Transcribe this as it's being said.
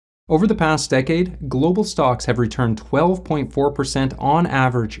Over the past decade, global stocks have returned 12.4% on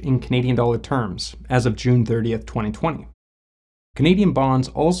average in Canadian dollar terms as of June 30th, 2020. Canadian bonds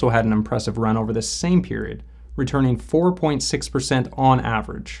also had an impressive run over the same period, returning 4.6% on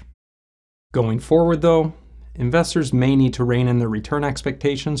average. Going forward though, investors may need to rein in their return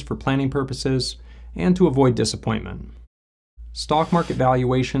expectations for planning purposes and to avoid disappointment. Stock market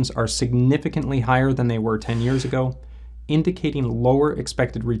valuations are significantly higher than they were 10 years ago, indicating lower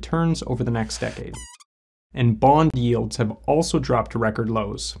expected returns over the next decade. And bond yields have also dropped to record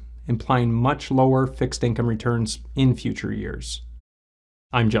lows, implying much lower fixed income returns in future years.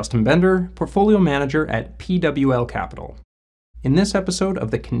 I'm Justin Bender, Portfolio Manager at PWL Capital. In this episode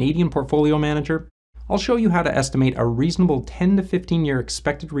of the Canadian Portfolio Manager, I'll show you how to estimate a reasonable 10 to 15 year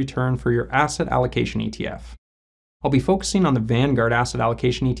expected return for your asset allocation ETF. I'll be focusing on the Vanguard Asset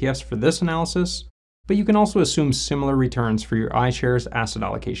Allocation ETFs for this analysis, but you can also assume similar returns for your iShares asset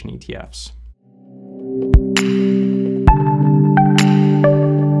allocation ETFs.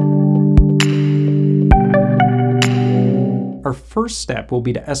 Our first step will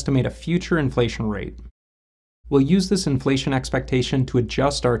be to estimate a future inflation rate. We'll use this inflation expectation to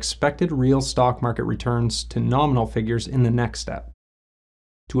adjust our expected real stock market returns to nominal figures in the next step.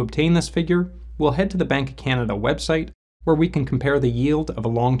 To obtain this figure, we'll head to the Bank of Canada website, where we can compare the yield of a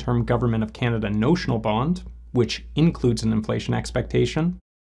long-term Government of Canada notional bond, which includes an inflation expectation,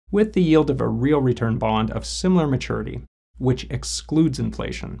 with the yield of a real return bond of similar maturity, which excludes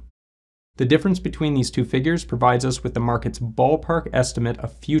inflation. The difference between these two figures provides us with the market's ballpark estimate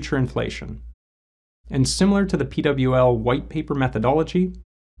of future inflation. And similar to the PWL white paper methodology,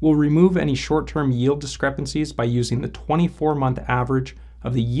 we'll remove any short-term yield discrepancies by using the 24-month average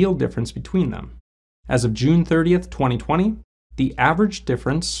of the yield difference between them. As of June 30th, 2020, the average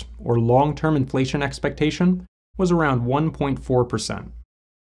difference, or long-term inflation expectation, was around 1.4%.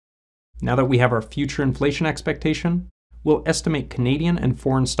 Now that we have our future inflation expectation, we'll estimate Canadian and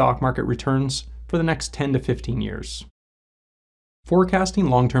foreign stock market returns for the next 10 to 15 years. Forecasting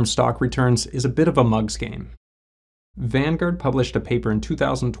long-term stock returns is a bit of a mug's game. Vanguard published a paper in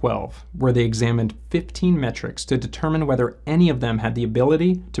 2012 where they examined 15 metrics to determine whether any of them had the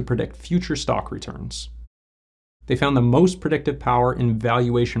ability to predict future stock returns. They found the most predictive power in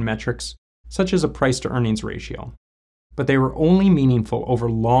valuation metrics, such as a price-to-earnings ratio, but they were only meaningful over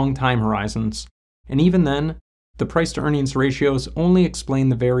long time horizons, and even then, the price-to-earnings ratios only explain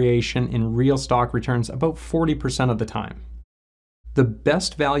the variation in real stock returns about 40% of the time. The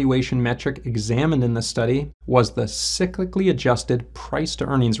best valuation metric examined in this study was the cyclically adjusted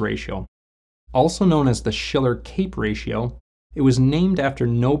price-to-earnings ratio. Also known as the Shiller-Cape ratio, it was named after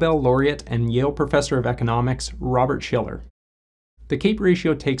Nobel laureate and Yale professor of economics Robert Shiller. The Cape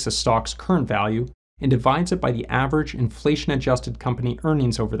ratio takes a stock's current value and divides it by the average inflation-adjusted company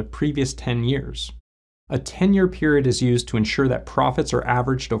earnings over the previous 10 years. A 10-year period is used to ensure that profits are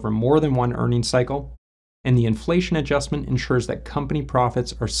averaged over more than one earnings cycle, and the inflation adjustment ensures that company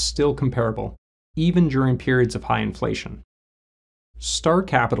profits are still comparable, even during periods of high inflation. Star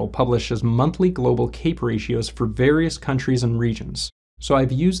Capital publishes monthly global CAPE ratios for various countries and regions, so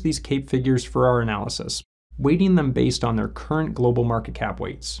I've used these CAPE figures for our analysis, weighting them based on their current global market cap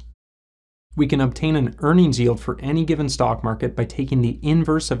weights. We can obtain an earnings yield for any given stock market by taking the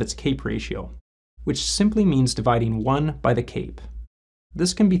inverse of its CAPE ratio, which simply means dividing 1 by the CAPE.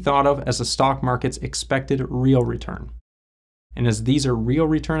 This can be thought of as a stock market's expected real return. And as these are real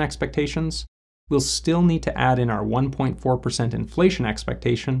return expectations, we'll still need to add in our 1.4% inflation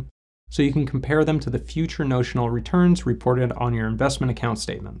expectation so you can compare them to the future notional returns reported on your investment account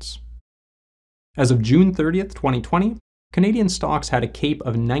statements. As of June 30th, 2020, Canadian stocks had a CAPE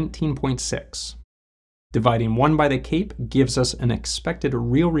of 19.6. Dividing 1 by the CAPE gives us an expected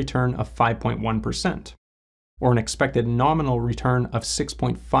real return of 5.1%. or an expected nominal return of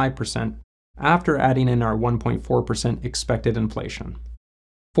 6.5% after adding in our 1.4% expected inflation.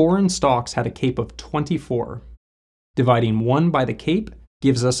 Foreign stocks had a CAPE of 24. Dividing 1 by the CAPE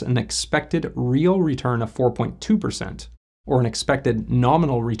gives us an expected real return of 4.2%, or an expected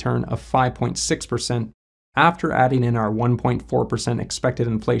nominal return of 5.6% after adding in our 1.4% expected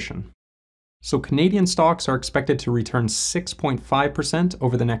inflation. So Canadian stocks are expected to return 6.5%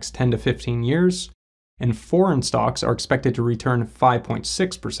 over the next 10 to 15 years, and foreign stocks are expected to return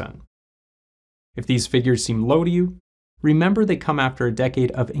 5.6%. If these figures seem low to you, remember they come after a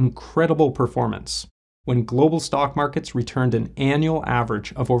decade of incredible performance, when global stock markets returned an annual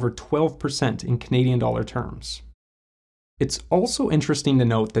average of over 12% in Canadian dollar terms. It's also interesting to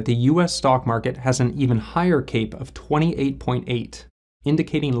note that the US stock market has an even higher CAPE of 28.8,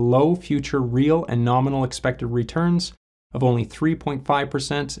 indicating low future real and nominal expected returns of only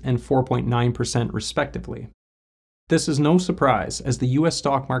 3.5% and 4.9% respectively. This is no surprise, as the US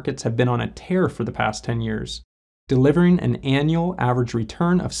stock markets have been on a tear for the past 10 years, delivering an annual average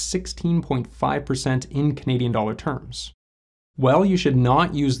return of 16.5% in Canadian dollar terms. While you should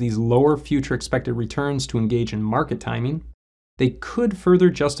not use these lower future expected returns to engage in market timing, they could further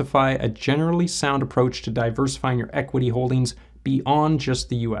justify a generally sound approach to diversifying your equity holdings beyond just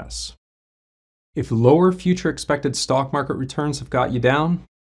the US. If lower future expected stock market returns have got you down,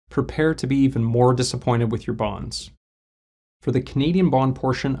 prepare to be even more disappointed with your bonds. For the Canadian bond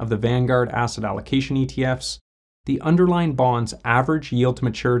portion of the Vanguard Asset Allocation ETFs, the underlying bond's average yield to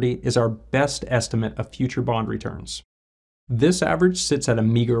maturity is our best estimate of future bond returns. This average sits at a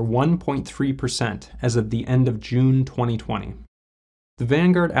meager 1.3% as of the end of June 2020. The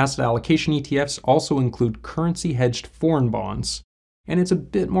Vanguard Asset Allocation ETFs also include currency-hedged foreign bonds, and it's a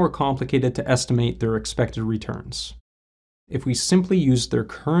bit more complicated to estimate their expected returns. If we simply used their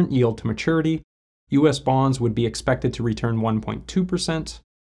current yield to maturity, US bonds would be expected to return 1.2%,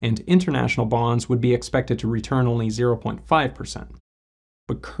 and international bonds would be expected to return only 0.5%.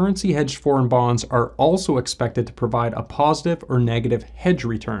 But currency-hedged foreign bonds are also expected to provide a positive or negative hedge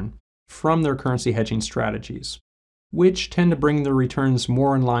return from their currency hedging strategies, which tend to bring their returns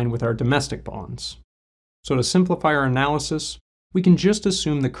more in line with our domestic bonds. So to simplify our analysis, we can just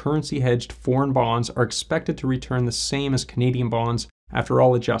assume the currency-hedged foreign bonds are expected to return the same as Canadian bonds after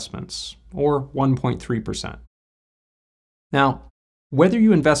all adjustments, or 1.3%. Now, whether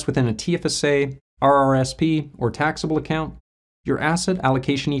you invest within a TFSA, RRSP, or taxable account, your asset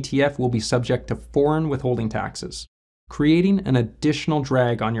allocation ETF will be subject to foreign withholding taxes, creating an additional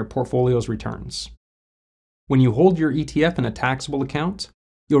drag on your portfolio's returns. When you hold your ETF in a taxable account,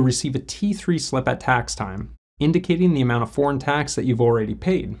 you'll receive a T3 slip at tax time, indicating the amount of foreign tax that you've already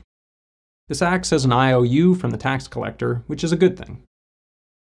paid. This acts as an IOU from the tax collector, which is a good thing.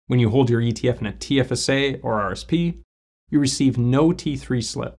 When you hold your ETF in a TFSA or RSP, you receive no T3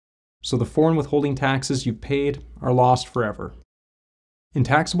 slip, so the foreign withholding taxes you've paid are lost forever. In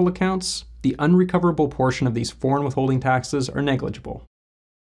taxable accounts, the unrecoverable portion of these foreign withholding taxes are negligible.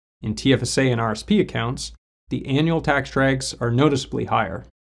 In TFSA and RSP accounts, the annual tax drags are noticeably higher.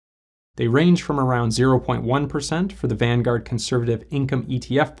 They range from around 0.1% for the Vanguard Conservative Income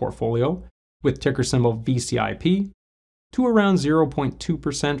ETF portfolio, with ticker symbol VCIP, to around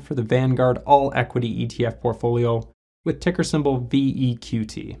 0.2% for the Vanguard All Equity ETF portfolio, with ticker symbol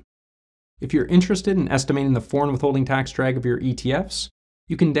VEQT. If you're interested in estimating the foreign withholding tax drag of your ETFs,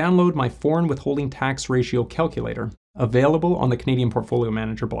 you can download my Foreign Withholding Tax Ratio Calculator, available on the Canadian Portfolio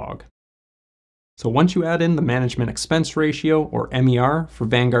Manager blog. So once you add in the Management Expense Ratio, or MER, for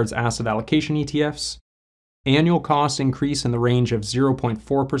Vanguard's asset allocation ETFs, annual costs increase in the range of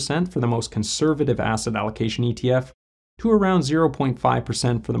 0.4% for the most conservative asset allocation ETF to around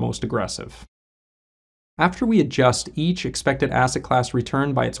 0.5% for the most aggressive. After we adjust each expected asset class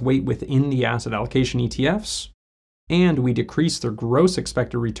return by its weight within the asset allocation ETFs, and we decrease their gross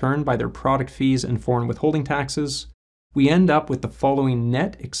expected return by their product fees and foreign withholding taxes, we end up with the following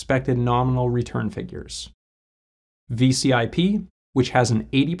net expected nominal return figures. VCIP, which has an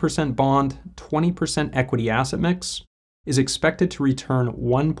 80% bond, 20% equity asset mix, is expected to return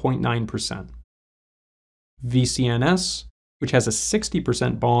 1.9%. VCNS, which has a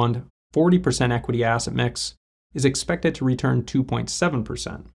 60% bond, 40% equity asset mix, is expected to return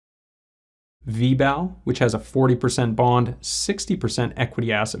 2.7%. VBAL, which has a 40% bond, 60%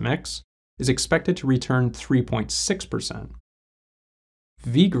 equity asset mix, is expected to return 3.6%.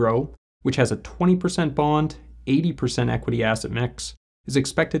 VGRO, which has a 20% bond, 80% equity asset mix, is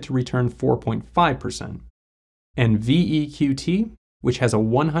expected to return 4.5%. And VEQT, which has a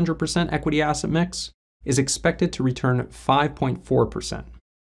 100% equity asset mix, is expected to return 5.4%.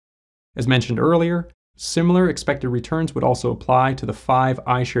 As mentioned earlier, similar expected returns would also apply to the 5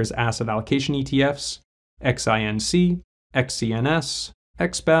 iShares asset allocation ETFs, XINC, XCNS,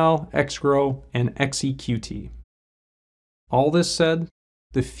 XBAL, XGRO, and XEQT. All this said,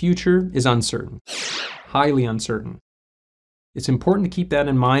 the future is uncertain, highly uncertain. It's important to keep that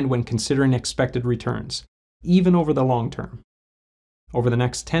in mind when considering expected returns, even over the long term. Over the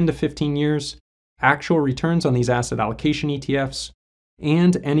next 10 to 15 years, actual returns on these asset allocation ETFs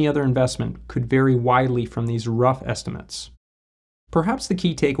and any other investment could vary widely from these rough estimates. Perhaps the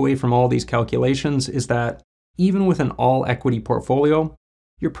key takeaway from all these calculations is that even with an all-equity portfolio,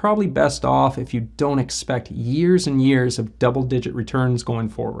 you're probably best off if you don't expect years and years of double-digit returns going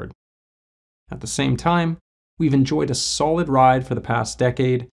forward. At the same time, we've enjoyed a solid ride for the past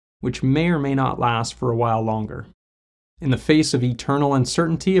decade, which may or may not last for a while longer. In the face of eternal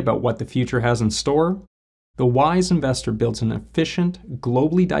uncertainty about what the future has in store, The wise investor builds an efficient,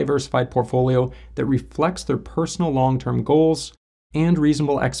 globally diversified portfolio that reflects their personal long-term goals and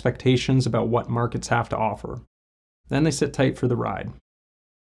reasonable expectations about what markets have to offer. Then they sit tight for the ride.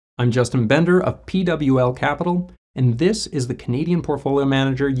 I'm Justin Bender of PWL Capital, and this is the Canadian Portfolio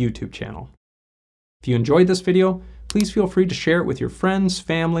Manager YouTube channel. If you enjoyed this video, please feel free to share it with your friends,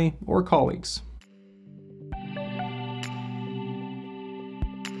 family, or colleagues.